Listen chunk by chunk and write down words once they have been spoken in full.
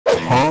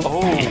Oh,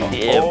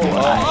 yeah, boy.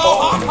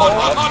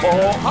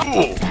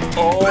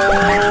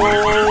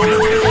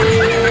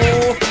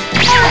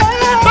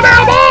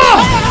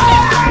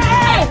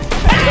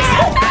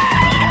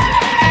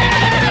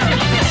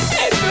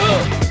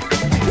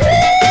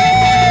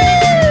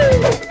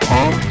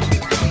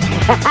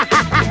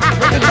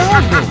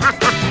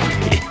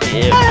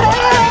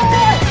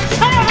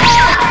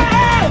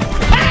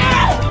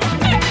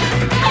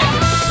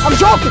 I'm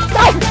joking!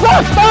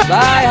 Stop!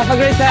 Bye, have a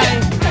great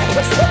time!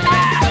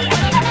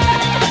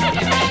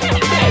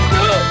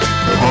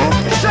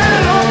 Send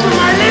it home to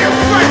my little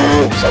friend!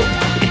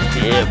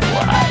 Yeah,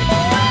 boy.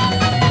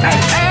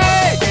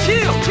 Hey,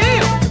 chill!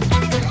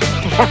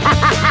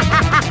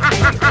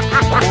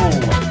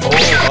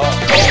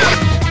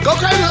 Go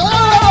crazy!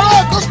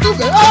 Oh, go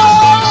stupid!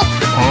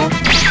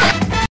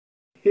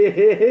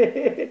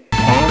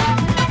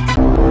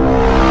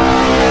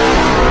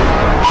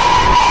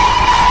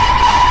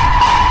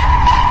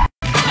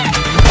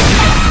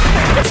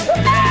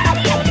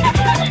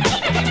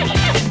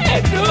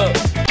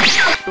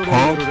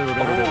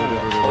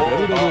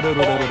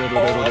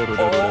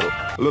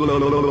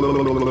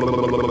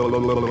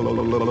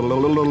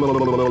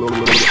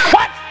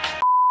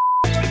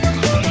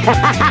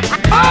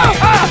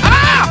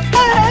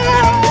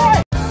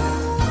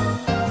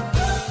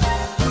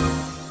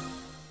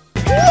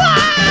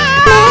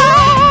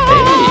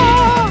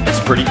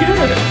 Pretty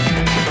good.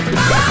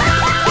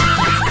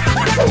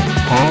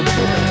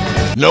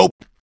 Nope.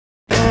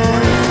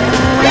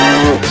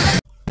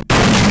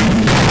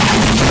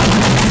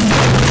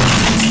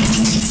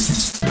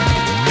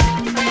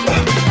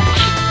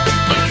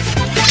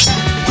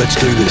 Let's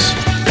do this.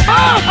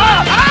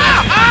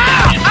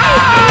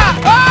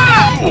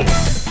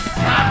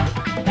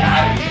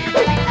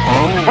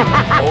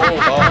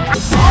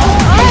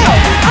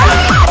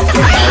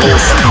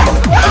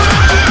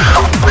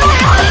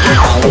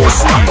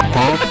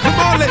 Come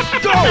on, let's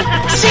go!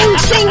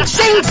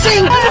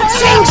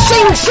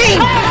 Sing!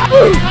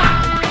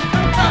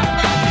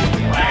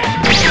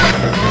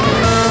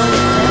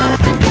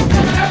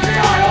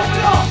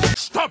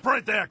 Stop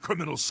right there,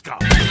 criminal scum.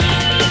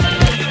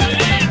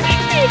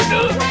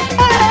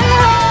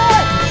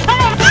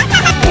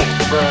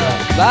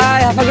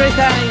 Bye, have a great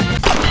time!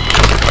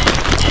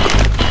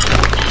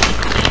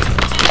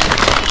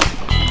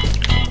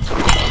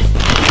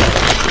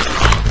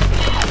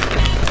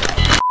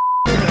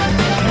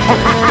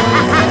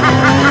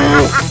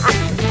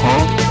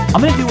 I'm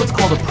gonna do what's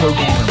called a pro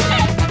gamer.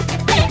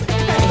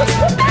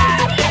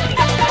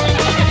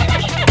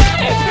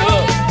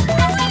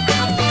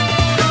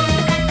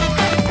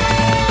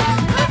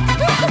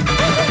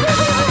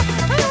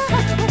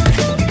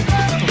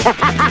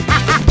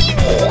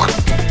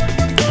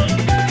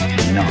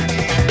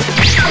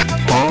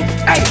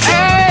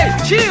 Hey,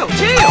 chill!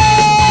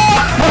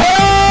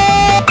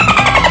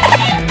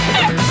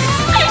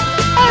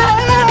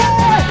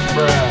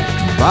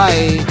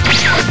 Bye.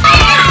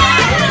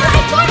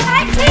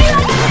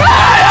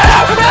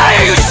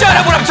 You shut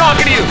up when I'm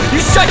talking to you! You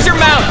shut your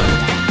mouth!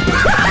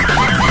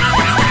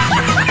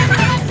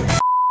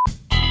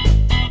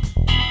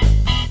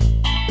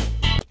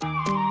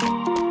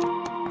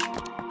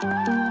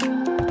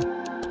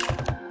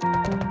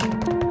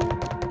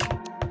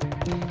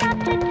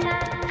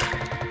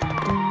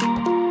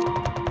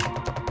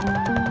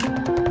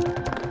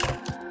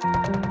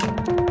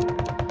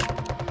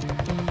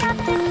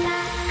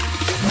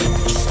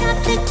 Stop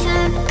the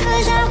time,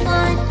 'cause I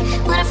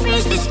wanna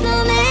freeze this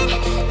moment.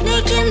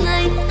 Make it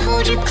mine,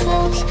 hold you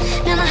close.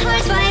 Now my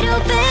heart's wide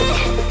open.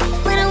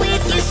 When I'm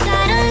with you,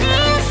 suddenly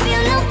I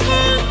feel no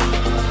pain.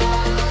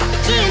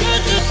 Do you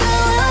make it go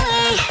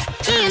away?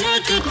 Do you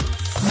make it?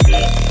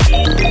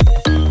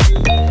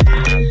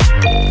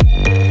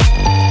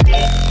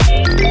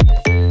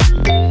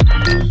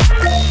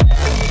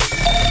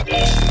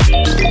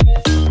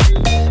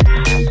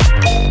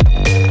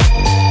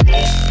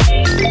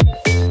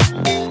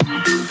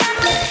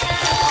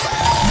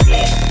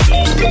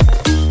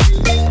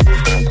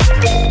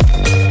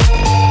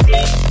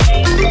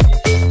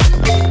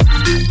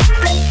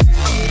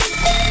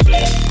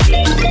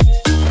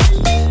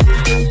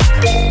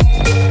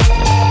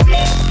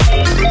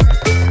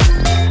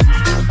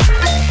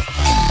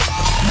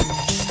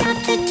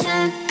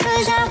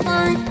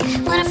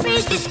 Wanna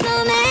freeze this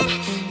moment,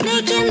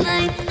 make it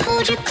mine,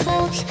 hold you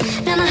close.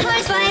 Now my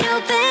heart's wide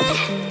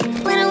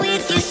open. When I'm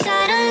with you,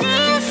 suddenly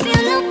I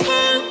feel no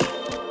pain.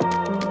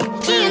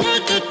 Do you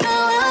make it go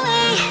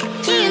away?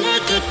 Do you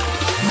make it?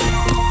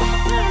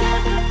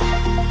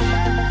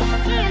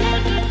 Do you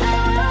make it go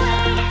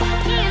away?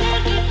 Do you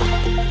make it?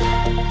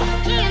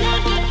 Do you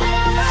make it go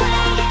away?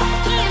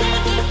 Do you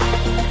make it?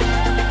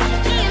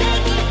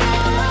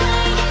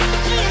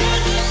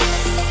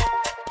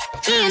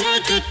 Do you make it go away? Do you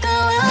make it go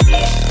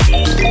away?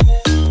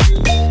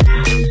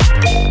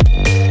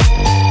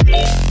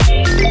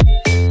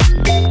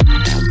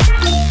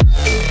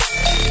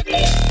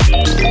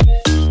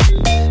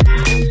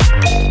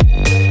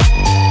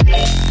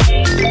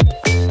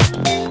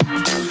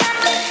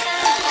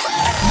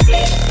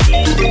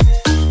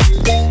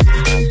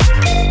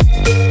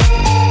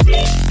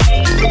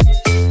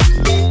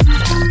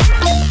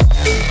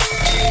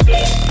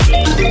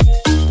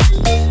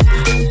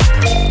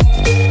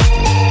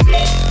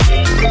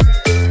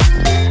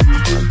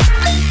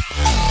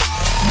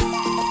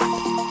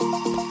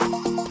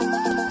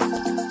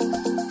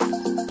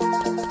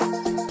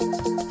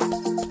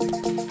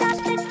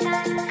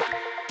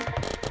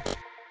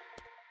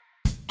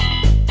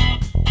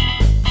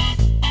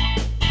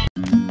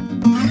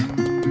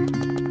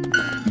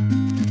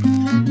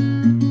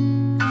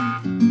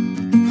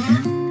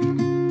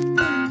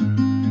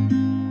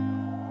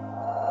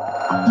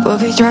 We'll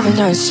be driving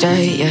down the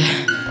state, yeah.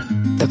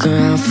 Looking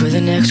around for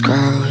the next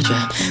crowd,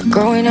 yeah.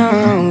 Going our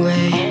own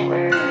way,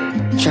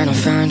 trying to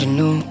find a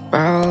new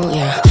route,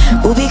 yeah.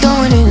 We'll be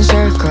going in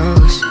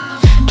circles,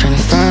 trying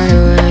to find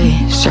a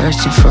way,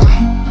 searching for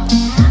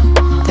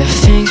the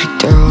things we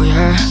do,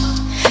 yeah.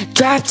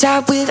 Drop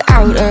top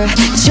without a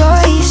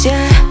choice,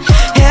 yeah.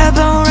 Hair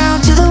blown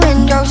round to the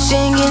window,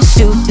 singing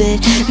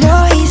stupid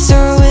noises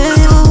with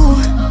you.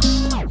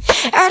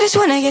 I just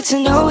wanna get to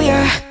know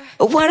ya.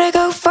 I wanna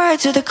go far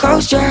to the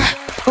coast, yeah.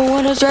 I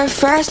wanna drive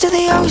fast to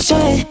the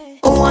ocean.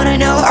 I wanna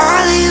know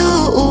all of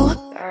you.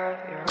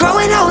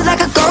 Growing old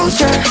like a ghost,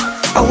 yeah.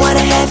 I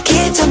wanna have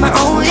kids of my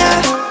own,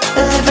 yeah.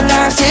 Live a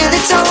life till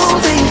it's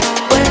over.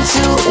 But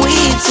until we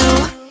do,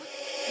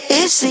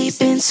 it's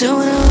sleeping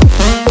soon.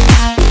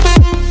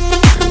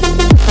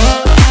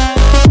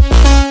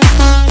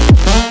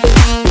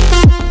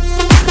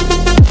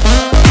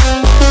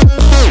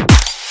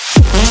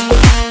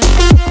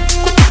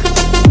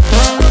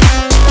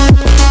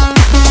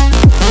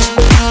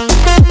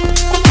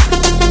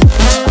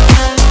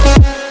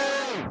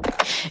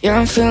 Yeah,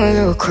 I'm feeling a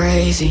little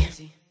crazy.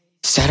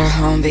 Sat at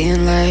home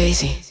being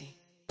lazy.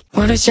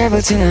 Wanna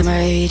travel till I'm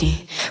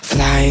 80,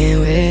 flying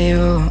with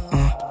you.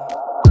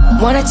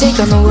 Wanna take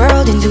on the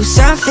world and do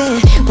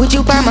something. Would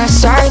you by my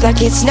side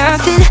like it's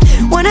nothing?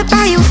 Wanna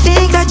buy you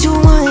things that you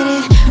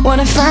wanted.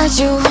 Wanna find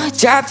you,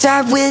 drop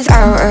top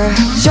without a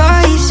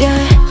choice, yeah.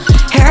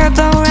 Hair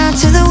blow round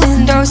to the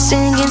window,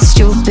 singing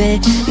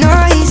stupid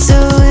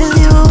noises with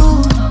you.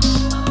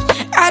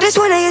 I just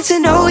wanna get to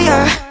know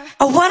ya.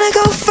 I wanna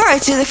go far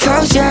to the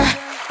coast, yeah.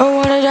 I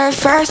wanna dive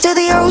fast to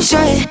the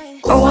ocean.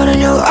 I wanna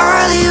know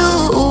all of you.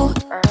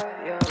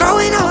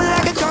 Growing old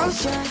like a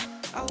ghost, yeah.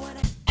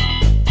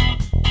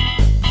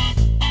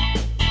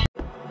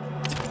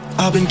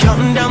 I've been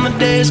counting down the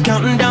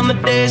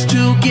days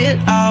to get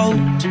out.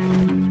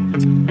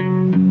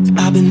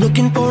 I've been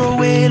looking for a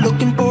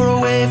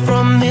way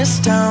from this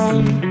town.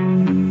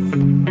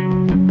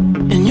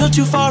 And you're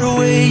too far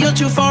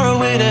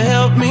away to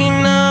help me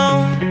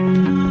now.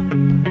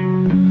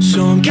 So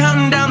I'm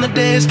counting down the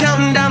days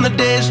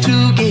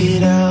to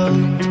get out.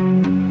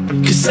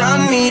 'Cause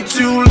I need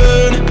to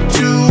learn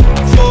to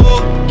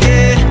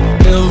forget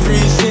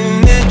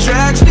everything that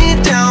drags me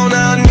down.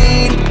 I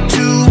need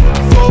to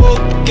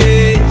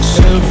forget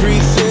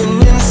everything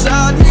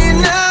inside me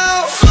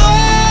now.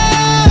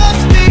 Full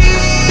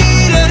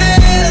speed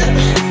ahead,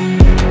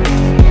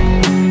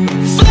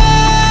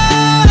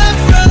 fly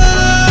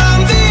from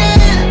the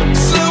end.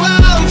 So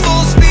I'm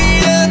full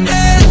speed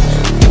ahead.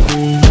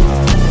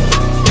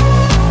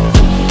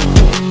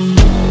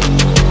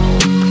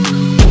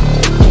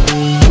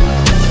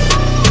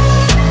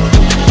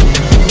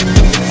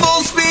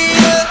 Full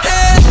speed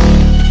ahead.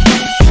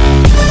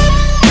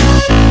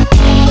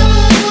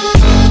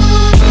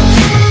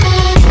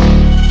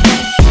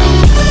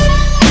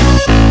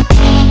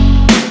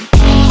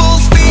 Full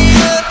speed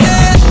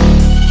ahead.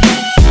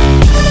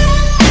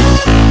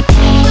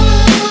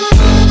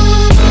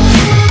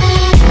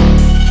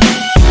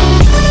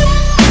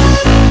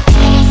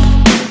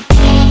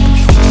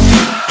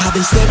 I've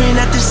been staring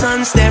at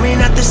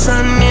the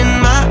sun in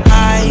my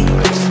eyes.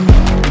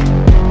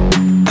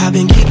 I've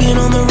been keeping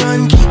on the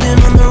run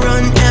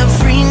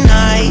every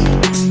night.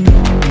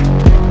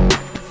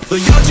 But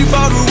you're too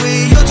far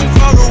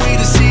away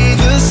to see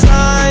the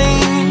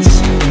signs.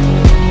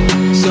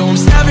 So I'm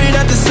staring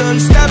at the sun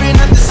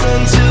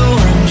till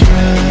I'm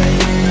dry.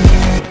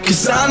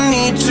 'Cause I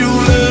need to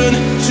learn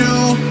to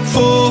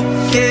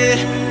forget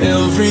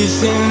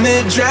everything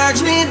that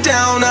drags me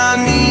down. I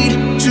need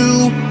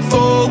to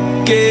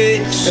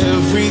forget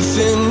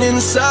everything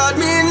inside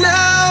me